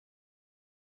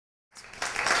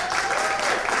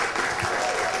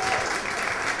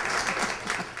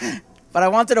But I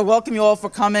wanted to welcome you all for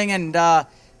coming and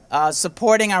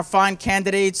supporting our fine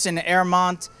candidates in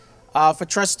Airmont. For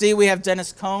trustee, we have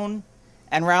Dennis Cohn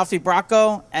and Ralphie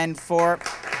Bracco, and for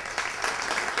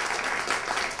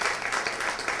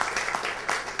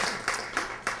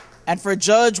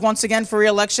judge, once again for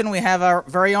re-election, we have our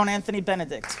very own Anthony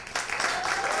Benedict.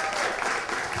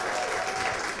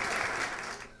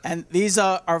 And these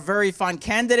are very fine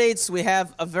candidates. We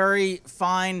have a very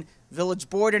fine village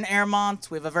board in Airmont.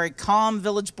 We have a very calm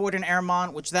village board in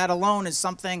Airmont, which that alone is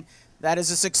something that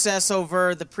is a success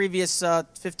over the previous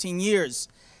 15 years.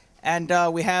 And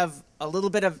we have a little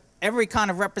bit of every kind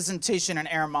of representation in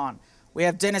Airmont. We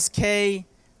have Dennis Kay,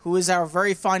 who is our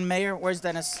very fine mayor. Where's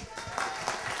Dennis?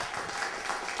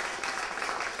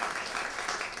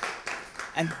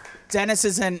 And Dennis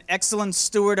is an excellent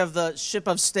steward of the ship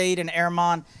of state in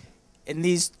Airmont. In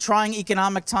these trying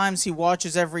economic times, he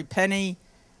watches every penny.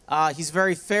 He's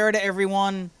very fair to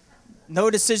everyone. No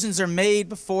decisions are made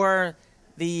before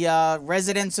the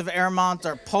residents of Airmont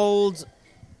are polled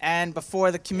and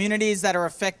before the communities that are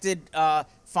affected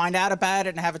find out about it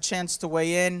and have a chance to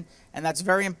weigh in. And that's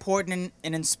very important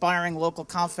in inspiring local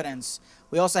confidence.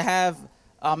 We also have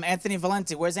Anthony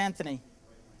Valenti. Where's Anthony?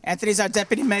 Anthony's our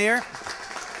deputy mayor.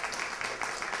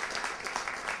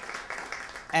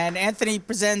 And Anthony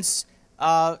presents,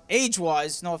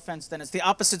 age-wise, no offense, Dennis, the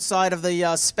opposite side of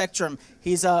the spectrum.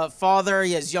 He's a father,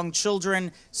 he has young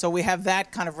children, so we have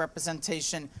that kind of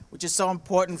representation, which is so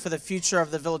important for the future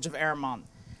of the village of Airmont.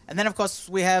 And then, of course,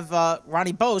 we have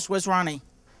Ronnie Bosch. Where's Ronnie?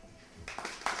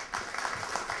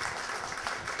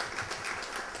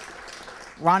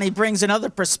 Ronnie brings another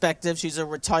perspective. She's a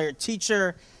retired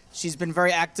teacher. She's been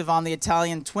very active on the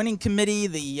Italian Twinning Committee,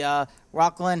 the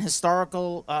Rockland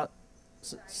Historical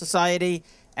Society,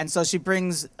 and so she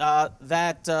brings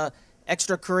that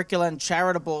extracurricular and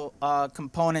charitable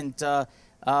component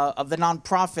of the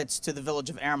nonprofits to the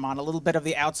village of Airmont, a little bit of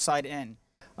the outside in.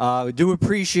 We do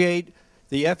appreciate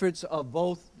the efforts of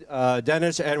both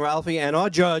Dennis and Ralphie and our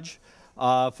judge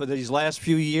for these last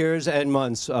few years and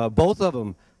months. Both of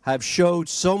them have showed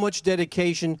so much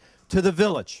dedication to the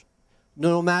village,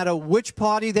 no matter which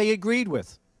party they agreed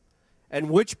with and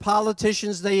which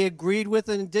politicians they agreed with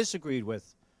and disagreed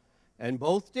with. And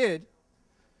both did.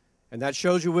 And that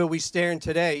shows you where we stand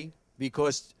today,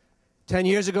 because 10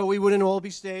 years ago we wouldn't all be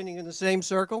standing in the same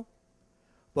circle.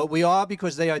 But we are,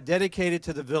 because they are dedicated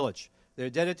to the village. They're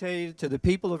dedicated to the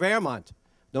people of Airmont,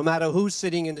 no matter who's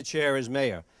sitting in the chair as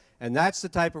mayor. And that's the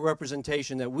type of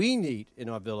representation that we need in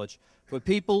our village, for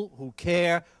people who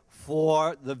care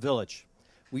for the village.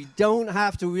 We don't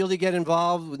have to really get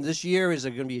involved. This year is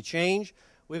going to be a change.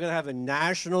 We're going to have a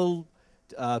national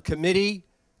committee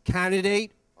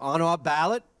candidate on our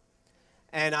ballot.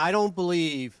 And I don't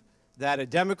believe that a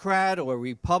Democrat or a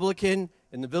Republican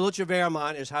in the village of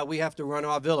Airmont is how we have to run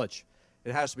our village.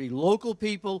 It has to be local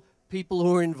people, people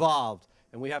who are involved.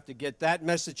 And we have to get that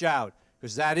message out,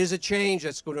 because that is a change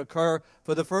that's going to occur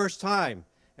for the first time.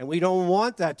 And we don't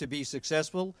want that to be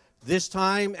successful this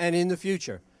time and in the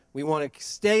future. We want to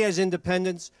stay as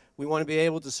independents. We want to be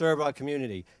able to serve our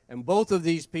community. And both of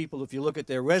these people, if you look at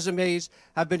their resumes,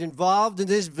 have been involved in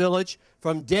this village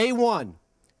from day one,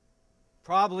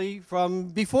 probably from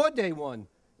before day one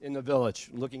in the village.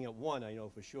 Looking at one, I know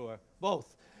for sure,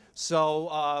 both.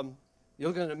 So you're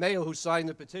looking at a mayor who signed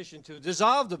the petition to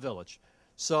dissolve the village.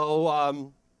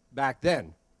 So back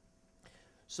then.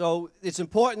 So it's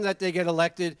important that they get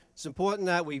elected. It's important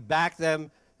that we back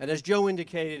them. And as Joe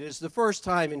indicated, it's the first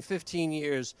time in 15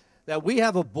 years that we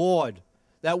have a board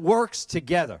that works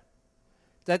together.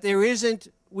 That there isn't,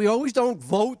 we always don't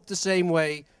vote the same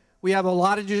way. We have a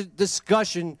lot of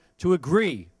discussion to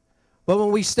agree. But when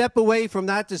we step away from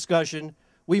that discussion,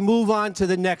 we move on to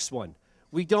the next one.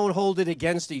 We don't hold it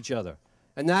against each other.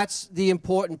 And that's the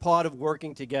important part of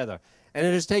working together. And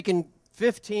it has taken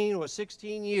 15 or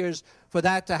 16 years for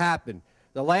that to happen.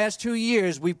 The last 2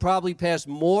 years, we probably passed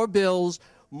more bills,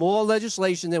 more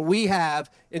legislation than we have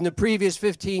in the previous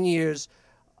 15 years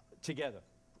together,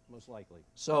 most likely.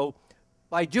 So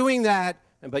by doing that,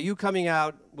 and by you coming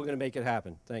out, we're going to make it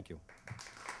happen. Thank you.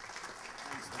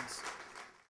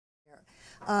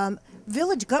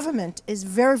 Village government is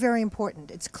very, very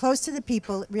important. It's close to the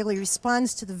people. It really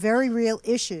responds to the very real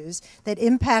issues that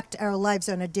impact our lives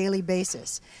on a daily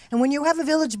basis. And when you have a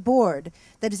village board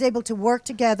that is able to work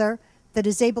together, that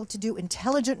is able to do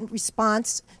intelligent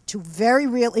response to very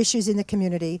real issues in the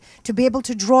community, to be able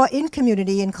to draw in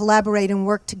community and collaborate and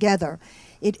work together,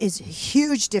 it is a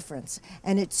huge difference.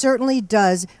 And it certainly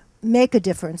does make a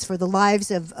difference for the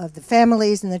lives of the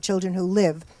families and the children who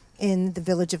live in the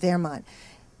village of Airmont.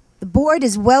 The board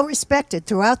is well respected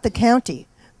throughout the county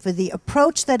for the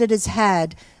approach that it has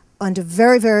had under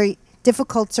very, very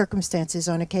difficult circumstances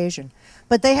on occasion.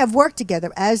 But they have worked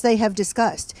together, as they have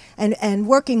discussed, and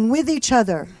working with each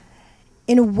other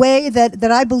in a way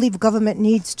that I believe government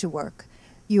needs to work.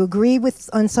 You agree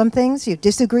on some things, you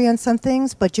disagree on some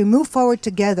things, but you move forward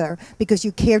together because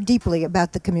you care deeply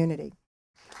about the community.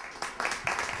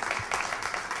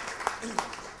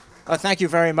 Thank you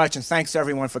very much, and thanks to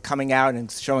everyone for coming out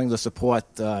and showing the support.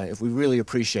 We really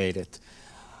appreciate it.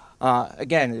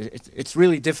 Again, it's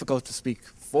really difficult to speak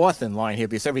fourth in line here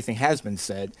because everything has been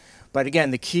said. But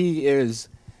again, the key is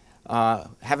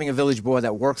having a village board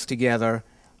that works together,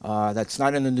 that's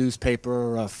not in the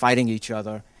newspaper fighting each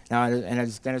other. Now, and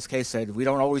as Dennis Kay said, we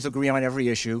don't always agree on every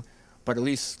issue, but at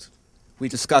least we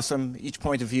discuss them. Each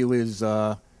point of view is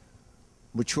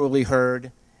maturely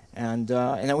heard, and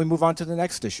then we move on to the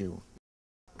next issue.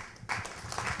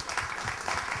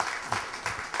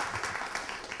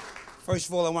 First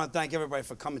of all, I want to thank everybody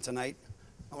for coming tonight.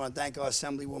 I want to thank our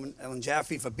Assemblywoman Ellen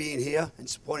Jaffe for being here and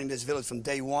supporting this village from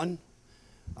day one.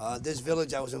 This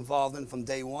village I was involved in from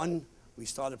day one. We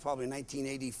started probably in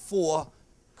 1984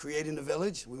 creating the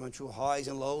village. We went through highs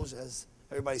and lows, as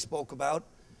everybody spoke about.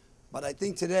 But I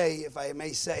think today, if I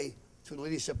may say, through the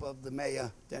leadership of the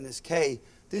Mayor, Dennis Kay,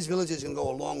 this village is going to go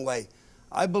a long way.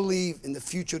 I believe in the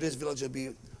future this village will be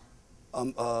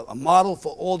a model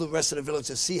for all the rest of the village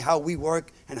to see how we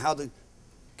work and how the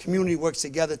community works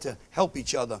together to help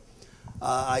each other.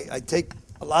 I take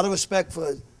a lot of respect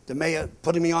for the Mayor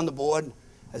putting me on the board.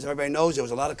 As everybody knows, there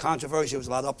was a lot of controversy, there was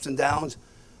a lot of ups and downs.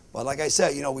 But like I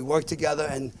said, you know, we work together,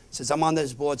 and since I'm on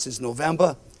this board since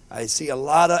November, I see a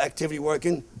lot of activity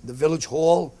working. The Village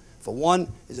Hall, for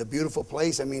one, is a beautiful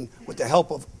place. I mean, with the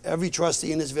help of every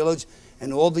trustee in this village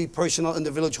and all the personnel in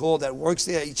the Village Hall that works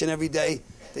there each and every day,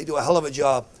 they do a hell of a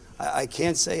job. I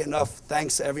can't say enough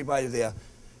thanks to everybody there.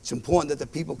 It's important that the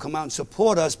people come out and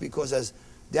support us because, as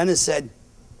Dennis said,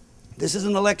 this is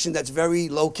an election that's very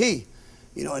low-key.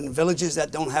 You know, in villages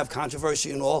that don't have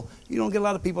controversy and all, you don't get a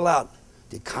lot of people out.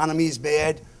 The economy is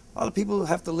bad. A lot of people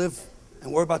have to live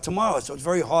and worry about tomorrow. So it's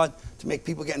very hard to make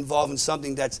people get involved in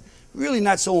something that's really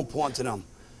not so important to them.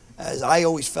 As I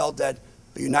always felt that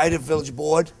the United Village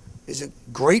Board is a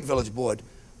great village board.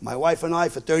 My wife and I,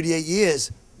 for 38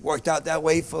 years, worked out that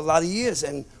way for a lot of years,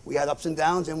 and we had ups and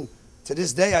downs, and to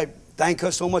this day, I thank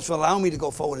her so much for allowing me to go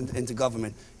forward into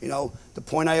government. You know, the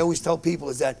point I always tell people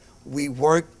is that we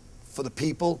work for the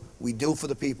people, we do for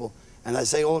the people. And I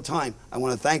say all the time, I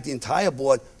want to thank the entire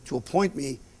board to appoint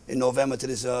me in November to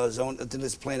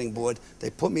this planning board.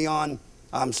 They put me on,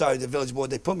 I'm sorry, the village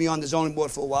board. They put me on the zoning board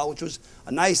for a while, which was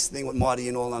a nice thing with Marty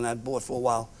and all on that board for a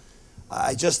while.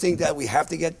 I just think that we have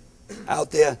to get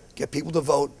out there, get people to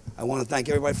vote. I want to thank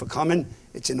everybody for coming.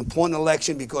 It's an important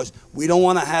election because we don't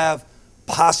want to have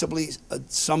possibly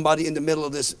somebody in the middle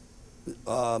of this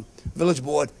village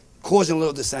board causing a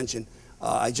little dissension.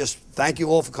 I just thank you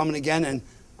all for coming again, and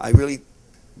I really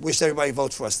wish everybody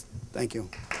votes for us. Thank you.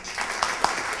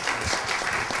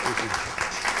 Thank you.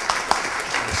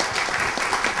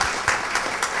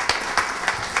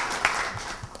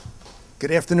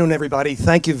 Good afternoon, everybody.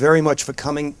 Thank you very much for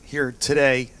coming here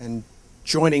today and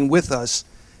joining with us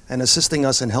and assisting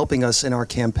us and helping us in our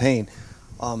campaign.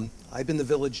 I've been the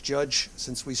village judge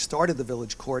since we started the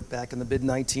village court back in the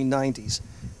mid-1990s,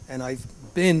 and I've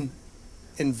been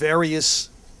in various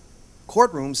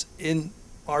courtrooms in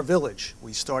our village.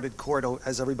 We started court,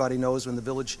 as everybody knows, when the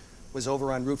village was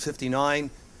over on Route 59.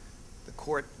 The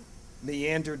court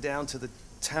meandered down to the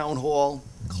town hall,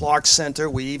 Clark Center.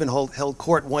 We even held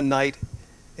court one night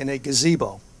in a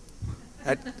gazebo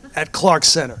at Clark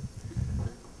Center.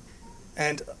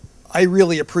 And I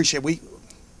really appreciate,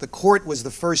 the court was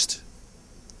the first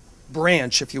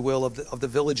branch, if you will, of the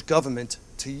village government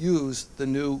to use the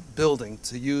new building,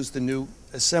 to use the new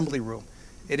assembly room.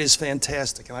 It is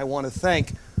fantastic, and I want to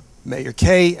thank Mayor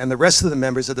Kay and the rest of the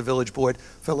members of the village board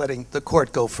for letting the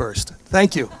court go first.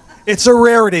 Thank you. It's a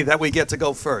rarity that we get to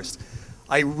go first.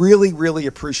 I really, really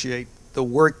appreciate the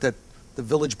work that the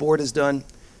village board has done.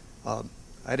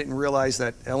 I didn't realize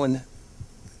that Ellen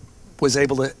was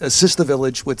able to assist the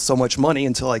village with so much money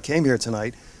until I came here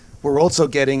tonight. We're also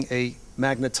getting a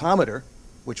magnetometer,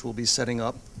 which we'll be setting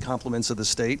up, compliments of the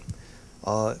state.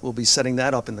 We'll be setting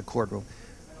that up in the courtroom.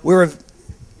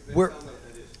 Oh,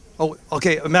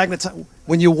 okay, a magnetometer.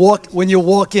 When you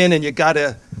walk in and you got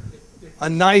a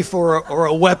knife or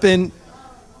a weapon,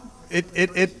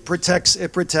 it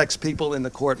protects people in the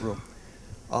courtroom.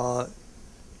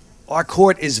 Our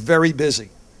court is very busy,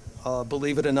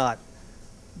 believe it or not.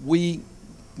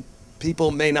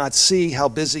 People may not see how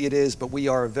busy it is, but we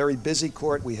are a very busy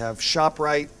court. We have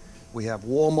ShopRite, we have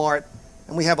Walmart,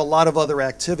 And we have a lot of other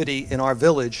activity in our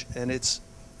village, and it's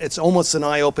almost an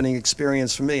eye-opening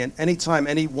experience for me. And anytime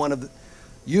any one of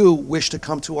you wish to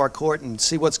come to our court and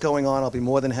see what's going on, I'll be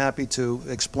more than happy to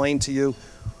explain to you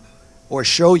or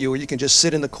show you, or you can just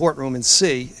sit in the courtroom and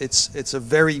see. It's a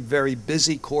very, very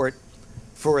busy court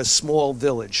for a small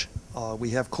village. We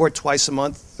have court twice a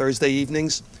month, Thursday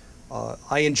evenings.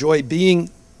 I enjoy being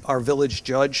our village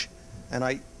judge, and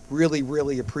I really,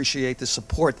 really appreciate the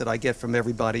support that I get from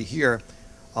everybody here.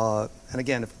 And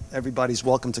again, if everybody's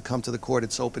welcome to come to the court,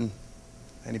 it's open.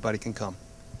 Anybody can come.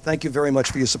 Thank you very much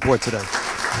for your support today.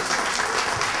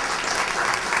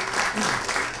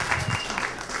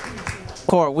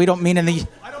 Court, we don't mean in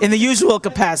the usual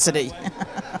capacity.